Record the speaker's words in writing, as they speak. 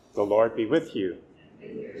The Lord be with you.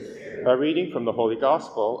 A reading from the Holy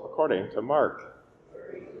Gospel according to Mark.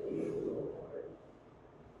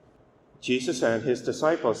 Jesus and his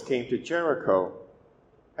disciples came to Jericho.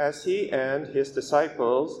 As he and his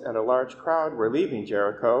disciples and a large crowd were leaving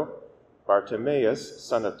Jericho, Bartimaeus,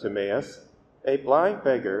 son of Timaeus, a blind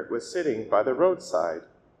beggar, was sitting by the roadside.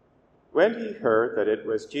 When he heard that it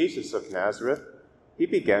was Jesus of Nazareth, he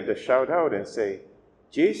began to shout out and say,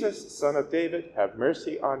 "Jesus, son of David, have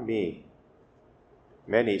mercy on me."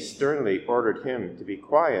 Many sternly ordered him to be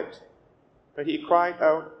quiet, but he cried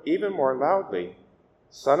out even more loudly,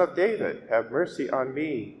 "Son of David, have mercy on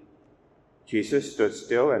me." Jesus stood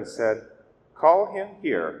still and said, "Call him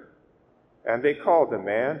here." And they called the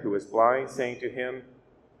man who was blind, saying to him,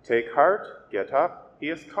 "Take heart, get up, he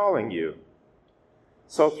is calling you."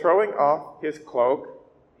 So throwing off his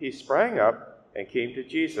cloak, he sprang up and came to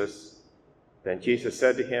Jesus. Then Jesus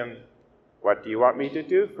said to him, "What do you want me to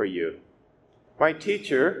do for you?" "My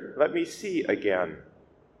teacher, let me see again."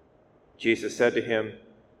 Jesus said to him,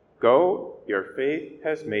 "Go, your faith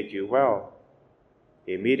has made you well."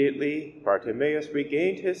 Immediately Bartimaeus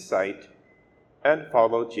regained his sight and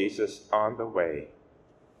followed Jesus on the way.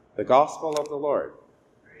 The Gospel of the Lord.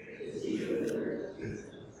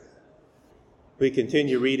 We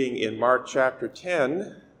continue reading in Mark chapter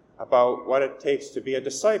 10 about what it takes to be a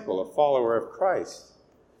disciple, a follower of Christ.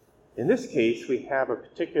 In this case, we have a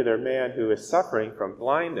particular man who is suffering from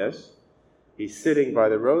blindness. He's sitting by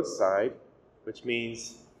the roadside, which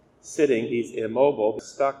means sitting, he's immobile,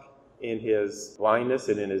 stuck in his blindness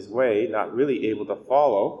and in his way, not really able to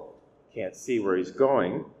follow, can't see where he's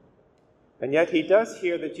going. And yet he does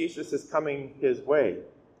hear that Jesus is coming his way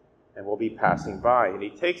and will be passing by. And he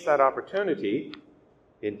takes that opportunity.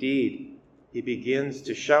 Indeed, he begins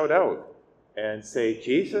to shout out and say,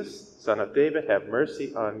 "Jesus, son of David, have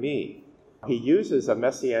mercy on me." He uses a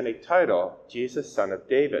messianic title, Jesus, son of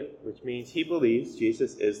David, which means he believes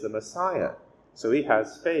Jesus is the Messiah. So he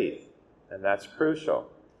has faith, and that's crucial.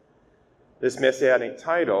 This messianic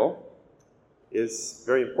title is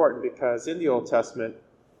very important because in the Old Testament,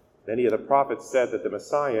 many of the prophets said that the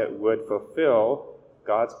Messiah would fulfill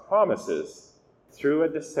God's promises through a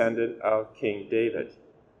descendant of King David.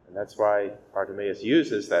 And that's why Bartimaeus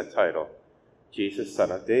uses that title, Jesus,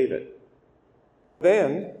 son of David.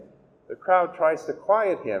 Then the crowd tries to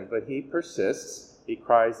quiet him, but he persists. He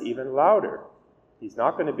cries even louder. He's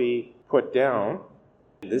not going to be put down.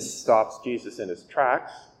 This stops Jesus in his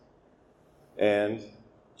tracks, and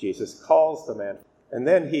Jesus calls the man. And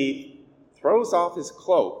then he throws off his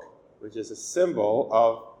cloak, which is a symbol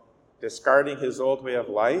of discarding his old way of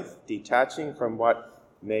life, detaching from what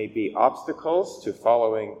may be obstacles to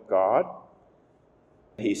following God.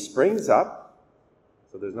 He springs up,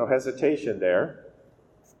 so there's no hesitation there,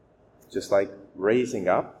 just like raising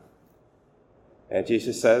up. And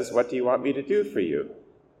Jesus says, "What do you want me to do for you?"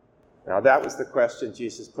 Now that was the question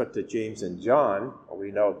Jesus put to James and John. Well,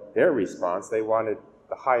 we know their response. They wanted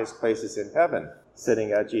the highest places in heaven,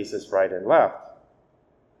 sitting at Jesus' right and left.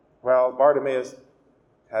 Well, Bartimaeus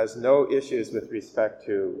has no issues with respect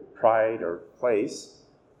to pride or place.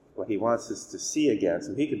 What he wants is to see again,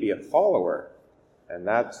 so he could be a follower. And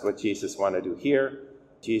that's what Jesus wanted to hear.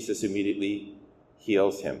 Jesus immediately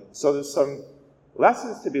heals him. So there's some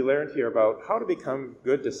lessons to be learned here about how to become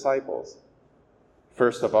good disciples.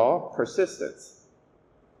 First of all, persistence.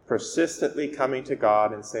 Persistently coming to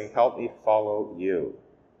God and saying, "Help me follow you."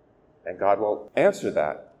 And God will answer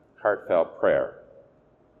that heartfelt prayer.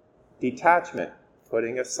 Detachment,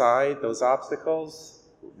 putting aside those obstacles,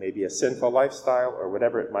 maybe a sinful lifestyle or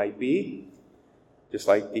whatever it might be, just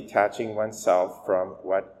like detaching oneself from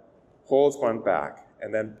what holds one back.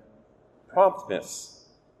 And then promptness.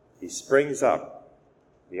 He springs up,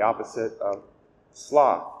 the opposite of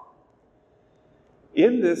sloth.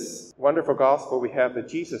 In this wonderful gospel, we have the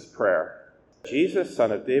Jesus prayer. Jesus,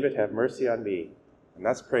 son of David, have mercy on me. And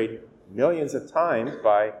that's prayed millions of times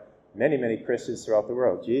by many, many Christians throughout the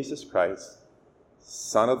world. Jesus Christ,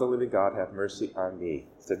 Son of the living God, have mercy on me.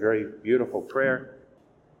 It's a very beautiful prayer.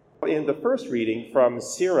 In the first reading from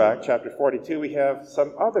Sirach chapter 42, we have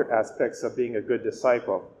some other aspects of being a good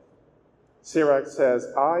disciple. Sirach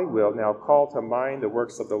says, "I will now call to mind the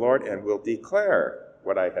works of the Lord and will declare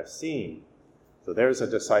what I have seen." So there's a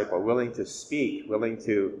disciple willing to speak, willing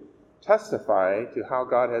to testify to how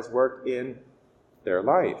God has worked in their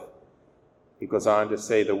life. He goes on to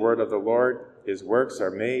say, "The word of the Lord, his works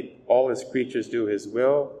are made. All his creatures do his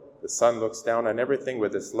will. The sun looks down on everything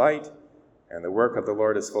with its light, and the work of the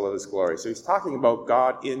Lord is full of his glory." So he's talking about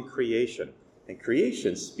God in creation. And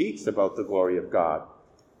creation speaks about the glory of God.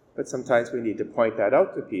 But sometimes we need to point that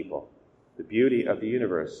out to people. the beauty of the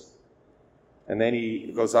universe. And then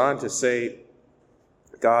he goes on to say,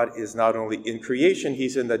 God is not only in creation,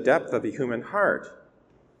 he's in the depth of the human heart.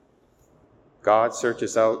 God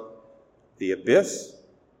searches out the abyss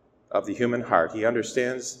of the human heart. He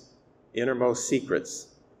understands innermost secrets.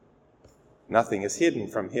 Nothing is hidden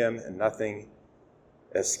from him, and nothing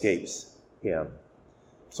escapes him.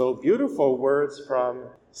 So beautiful words from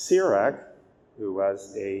Sirach, who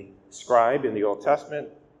was a scribe in the Old Testament,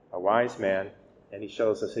 a wise man, and he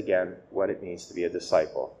shows us again what it means to be a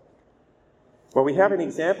disciple. Well, we have an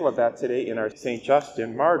example of that today in our St.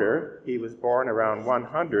 Justin martyr. He was born around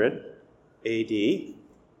 100 A.D.,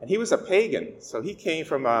 and he was a pagan, so he came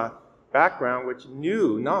from a background which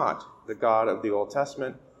knew not the God of the Old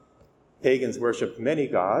Testament. Pagans worshipped many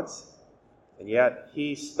gods, and yet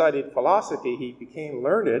he studied philosophy. He became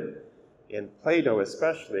learned in Plato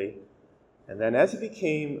especially, and then as he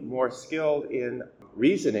became more skilled in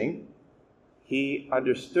reasoning, he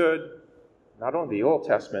understood not only the Old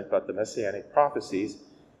Testament but the Messianic prophecies,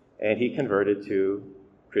 and he converted to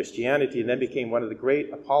Christianity and then became one of the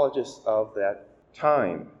great apologists of that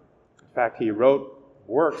time. In fact, he wrote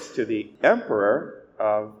works to the emperor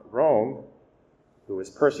of Rome, who was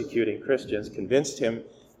persecuting Christians, convinced him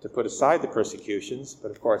to put aside the persecutions,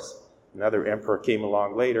 but of course another emperor came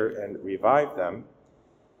along later and revived them.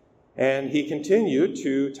 And he continued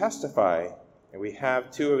to testify, and we have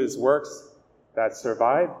two of his works that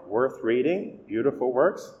survive, worth reading, beautiful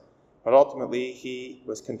works, but ultimately he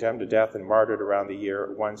was condemned to death and martyred around the year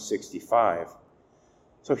 165.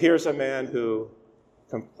 So here's a man who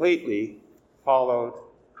completely followed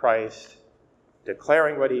Christ,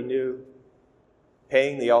 declaring what he knew,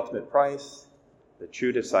 paying the ultimate price, the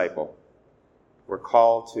true disciple. We're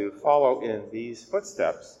called to follow in these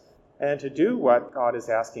footsteps and to do what God is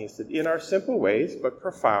asking us to do in our simple ways, but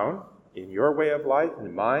profound, in your way of life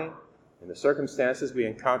and mine, in the circumstances we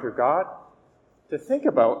encounter God, to think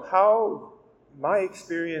about how my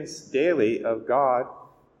experience daily of God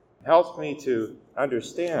helps me to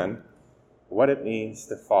understand what it means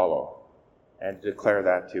to follow and to declare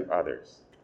that to others.